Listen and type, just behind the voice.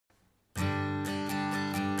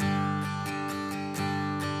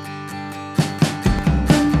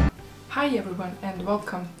Hi everyone and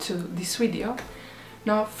welcome to this video.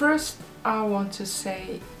 Now first I want to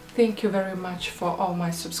say thank you very much for all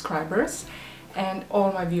my subscribers and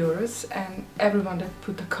all my viewers and everyone that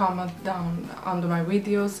put a comment down under my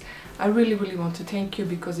videos. I really want to thank you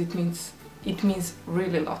because it means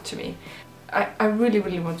really a lot to me. I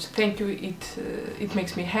really want to thank you. It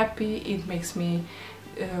makes me happy, it makes me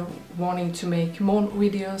wanting to make more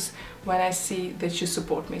videos when I see that you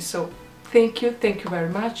support me. So thank you very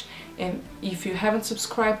much, and if you haven't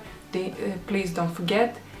subscribed, please don't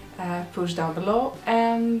forget, push down below,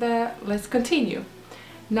 and let's continue.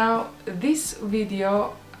 Now this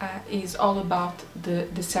video is all about the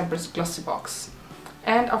December's Glossybox,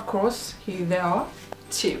 and of course here they are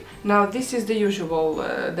two. Now this is the usual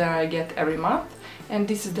that I get every month, and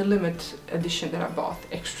this is the limited edition that I bought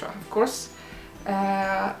extra, of course.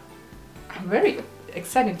 I'm very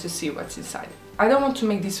excited to see what's inside. I don't want to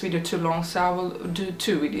make this video too long, so I will do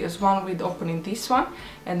two videos, one with opening this one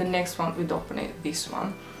and the next one with opening this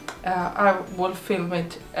one. I will film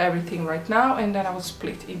it everything right now, and then I will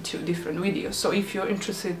split into different videos. So if you're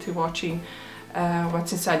interested in watching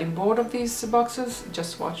what's inside in both of these boxes,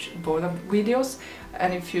 just watch both of the videos,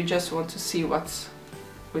 and if you just want to see what's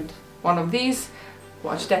with one of these,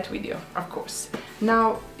 watch that video, of course.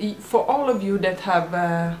 Now for all of you that have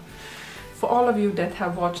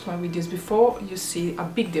watched my videos before, you see a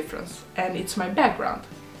big difference, and it's my background.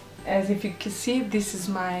 As if you can see, this is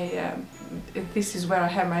my this is where I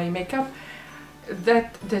have my makeup.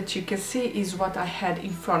 That you can see is what I had in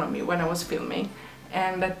front of me when I was filming,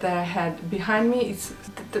 and that I had behind me,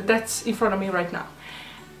 that's in front of me right now.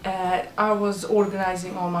 I was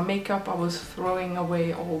organizing all my makeup. I was throwing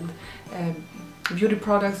away old beauty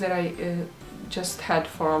products that I just had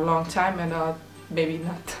for a long time and are maybe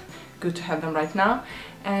not good to have them right now,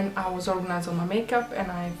 and I was organizing my makeup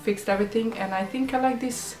and I fixed everything, and I think I like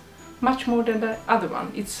this much more than the other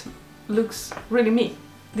one. It looks really me.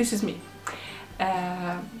 This is me.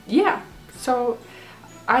 Yeah, so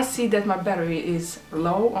I see that my battery is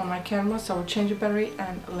low on my camera, so I'll change the battery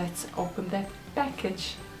and let's open that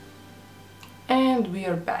package. And we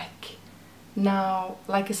are back. Now,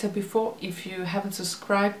 like I said before, if you haven't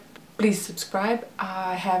subscribed, please subscribe.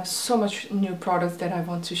 I have so much new products that I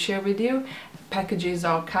want to share with you. Packages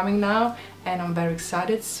are coming now and I'm very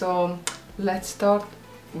excited. So let's start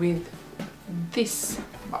with this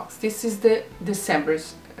box. This is the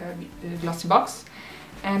December's glossy box,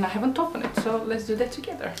 and I haven't opened it, so let's do that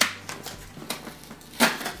together.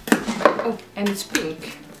 Oh, and it's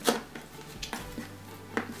pink.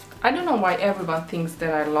 I don't know why everyone thinks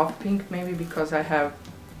that I love pink, maybe because I have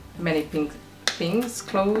many pink things,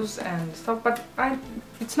 clothes and stuff, but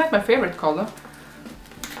it's not my favorite color.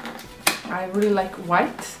 I really like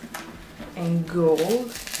white and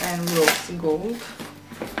gold and rose gold.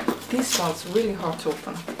 This one's really hard to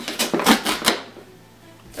open.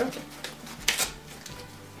 Okay.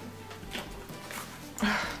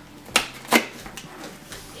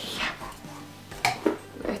 Yeah.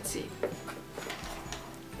 Let's see.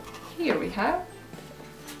 Here we have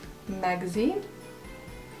magazine.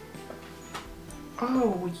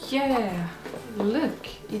 Oh yeah, look,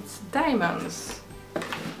 it's diamonds.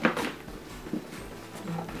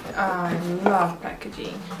 I love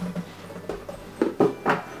packaging.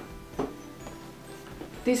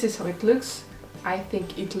 This is how it looks. I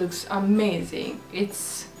think it looks amazing.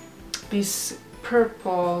 It's this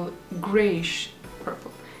purple, grayish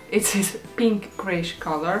purple. It's this pink grayish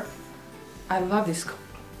color. I love this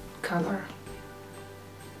color.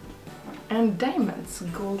 And diamonds,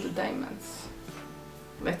 gold diamonds.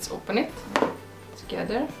 Let's open it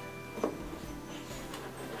together.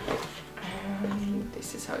 And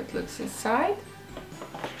this is how it looks inside.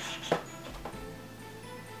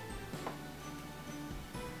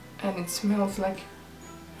 And it smells like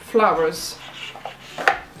flowers.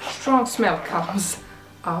 Strong smell comes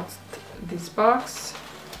out this box.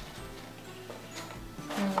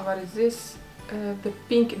 And what is this? The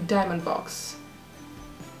pink diamond box.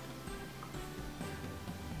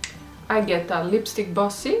 I get a lipstick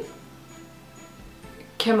Bossy,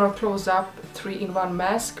 camera close-up 3-in-1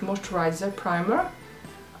 mask, moisturizer, primer.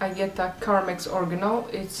 I get a Carmex Orginal,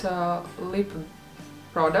 it's a lip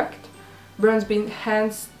product, Burt's Bees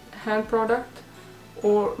hand product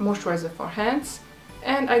or moisturizer for hands,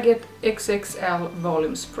 and I get XXL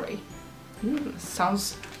volume spray.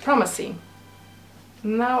 Sounds promising.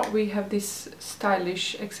 Now we have this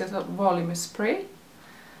stylish XXL volume spray.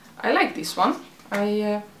 I like this one.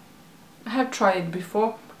 I have tried it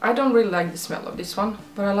before. I don't really like the smell of this one,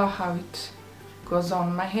 but I love how it goes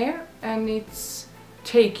on my hair, and it's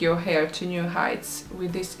take your hair to new heights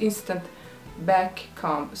with this instant back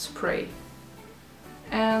comb spray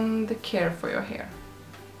and the care for your hair.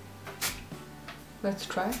 Let's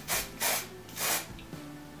try.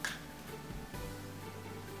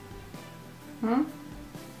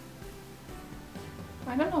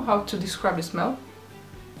 I don't know how to describe the smell.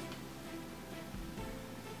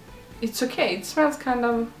 It's okay, it smells kind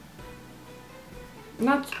of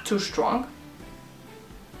not too strong,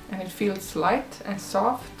 and it feels light and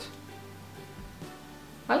soft.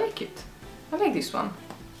 I like it. I like this one.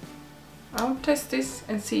 I'll test this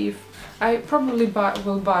and see if I probably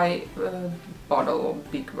will buy a bottle or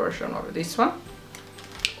big version of this one,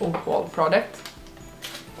 or whole product.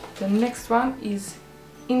 The next one is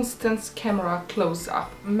Instant Camera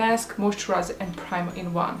Close-Up Mask, Moisturizer and Primer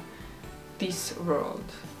in one. This World.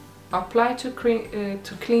 Apply to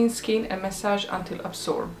clean skin and massage until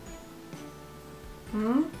absorb.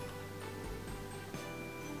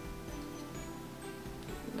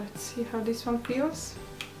 Let's see how this one feels.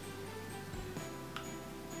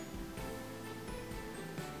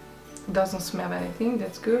 Doesn't smell anything,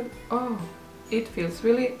 that's good. Oh, it feels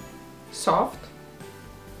really soft.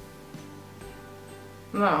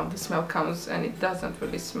 No, the smell comes and it doesn't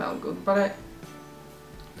really smell good, but I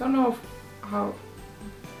don't know how.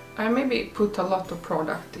 I maybe put a lot of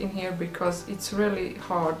product in here because it's really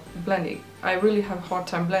hard blending. I really have a hard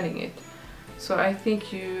time blending it. So I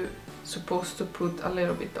think you're supposed to put a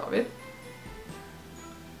little bit of it.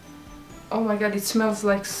 Oh my god, it smells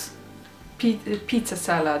like pizza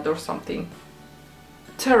salad or something.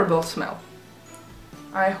 Terrible smell.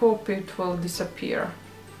 I hope it will disappear.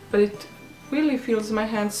 But it really feels my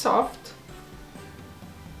hands soft.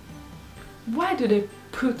 Why do they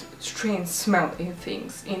put strange smell in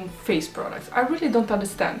things, in face products? I really don't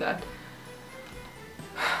understand that.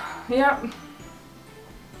 Yeah.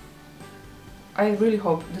 I really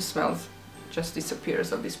hope the smell just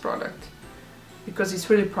disappears of this product, because it's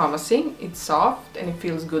really promising, it's soft and it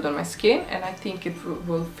feels good on my skin, and I think it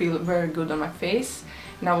will feel very good on my face,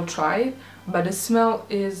 and I will try it, but the smell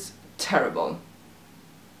is terrible.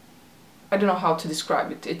 I don't know how to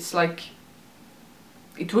describe it. It's like,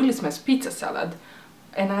 it really smells pizza salad,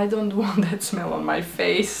 and I don't want that smell on my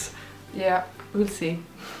face. Yeah, we'll see.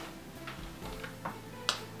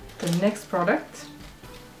 The next product,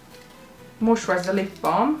 Moisturizer Lip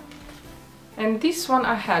Balm, and this one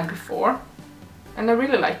I had before and I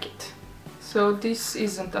really like it, so this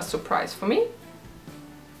isn't a surprise for me.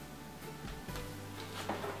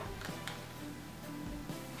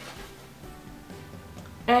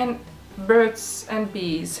 And BURT S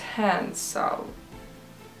BEES Hand salve.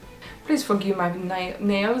 Please forgive my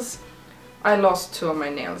nails. I lost 2 of my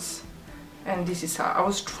nails, and this is how I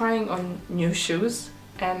was trying on new shoes,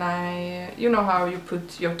 and you know how you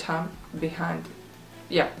put your thumb behind,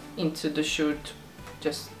 yeah, into the shoe to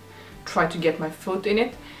just try to get my foot in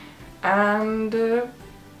it, and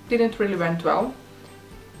didn't really went well.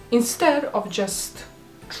 Instead of just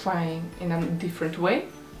trying in a different way,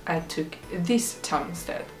 I took this thumb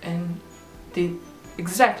instead and did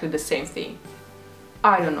exactly the same thing.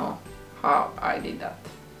 I don't know how I did that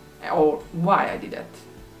or why I did that.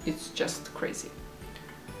 It's just crazy.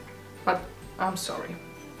 But I'm sorry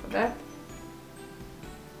for that.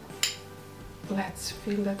 Let's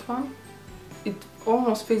feel that one. It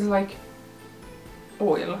almost feels like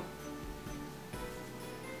oil.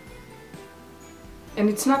 And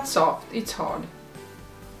it's not soft, it's hard.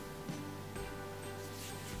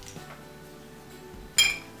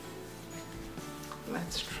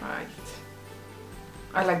 Let's try it.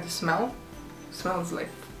 I like the smell.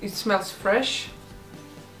 It smells fresh.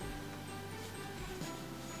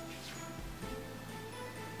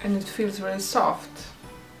 And it feels very soft.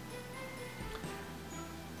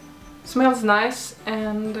 Smells nice,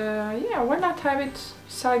 and yeah, why not have it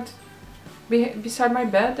beside my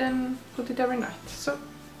bed and put it every night. So,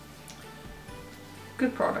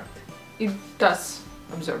 good product. It does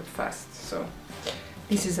absorb fast, so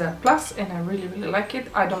this is a plus, and I really like it.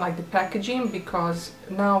 I don't like the packaging, because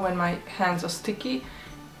now when my hands are sticky,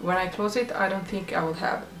 when I close it, I don't think I will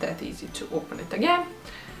have that easy to open it again.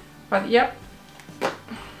 But yep.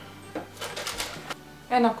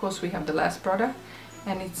 And of course we have the last product,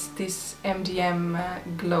 and it's this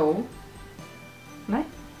MDMFLOW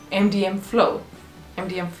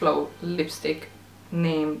lipstick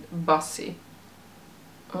named Bossy.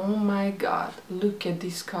 Oh my god, look at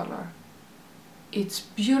this color. It's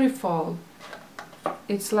beautiful.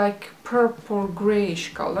 It's like purple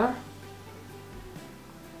grayish color.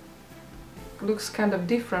 Looks kind of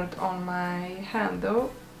different on my hand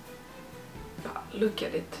though. But look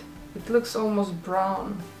at it. It looks almost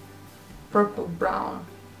brown, purple brown.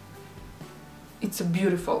 It's a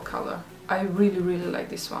beautiful color. I really like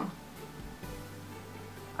this one.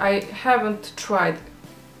 I haven't tried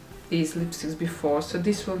these lipsticks before, so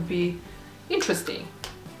this will be interesting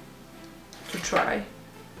to try.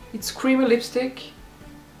 It's creamy lipstick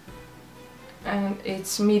and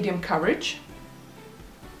it's medium coverage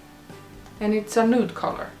and it's a nude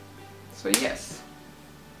color, so yes.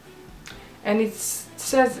 And it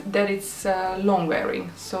says that it's long wearing,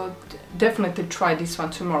 so definitely try this one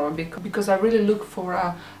tomorrow because I really look for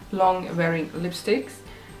a long wearing lipsticks,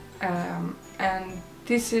 and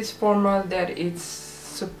this is formula that it's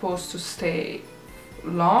supposed to stay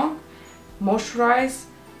long, moisturize,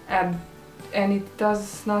 and it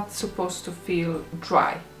does not supposed to feel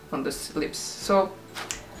dry on the lips. So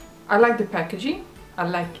I like the packaging. I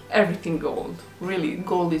like everything gold. Really,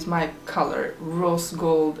 gold is my color. Rose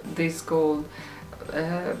gold, this gold.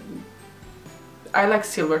 I like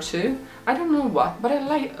silver too. I don't know what, but I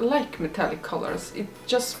like metallic colors. It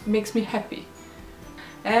just makes me happy.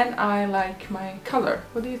 And I like my color.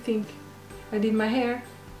 What do you think? I did my hair.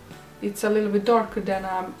 It's a little bit darker than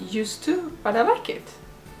I'm used to, but I like it.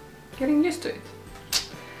 Getting used to it.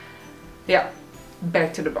 Yeah,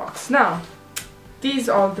 back to the box. Now, these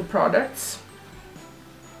are the products.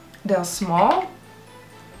 They are small,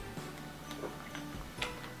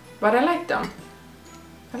 but I like them.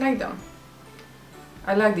 I like them.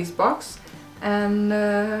 I like this box, and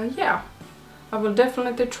yeah, I will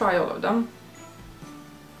definitely try all of them.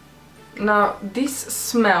 Now, this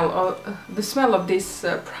smell, the smell of this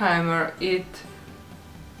primer,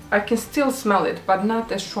 I can still smell it, but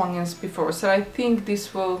not as strong as before. So I think the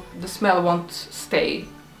smell won't stay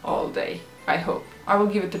all day. I hope. I will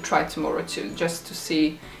give it a try tomorrow too, just to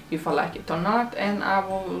see if I like it or not, and I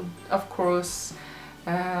will of course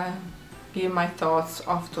give my thoughts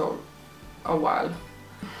after a while.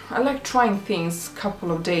 I like trying things a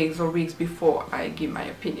couple of days or weeks before I give my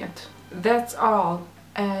opinion. That's all.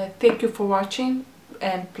 Thank you for watching,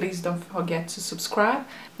 and please don't forget to subscribe.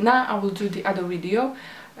 Now I will do the other video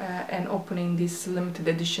and opening this limited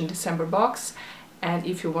edition December box, and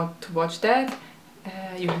if you want to watch that,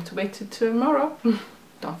 you have to wait till tomorrow.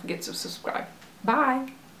 Don't forget to subscribe.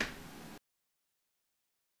 Bye!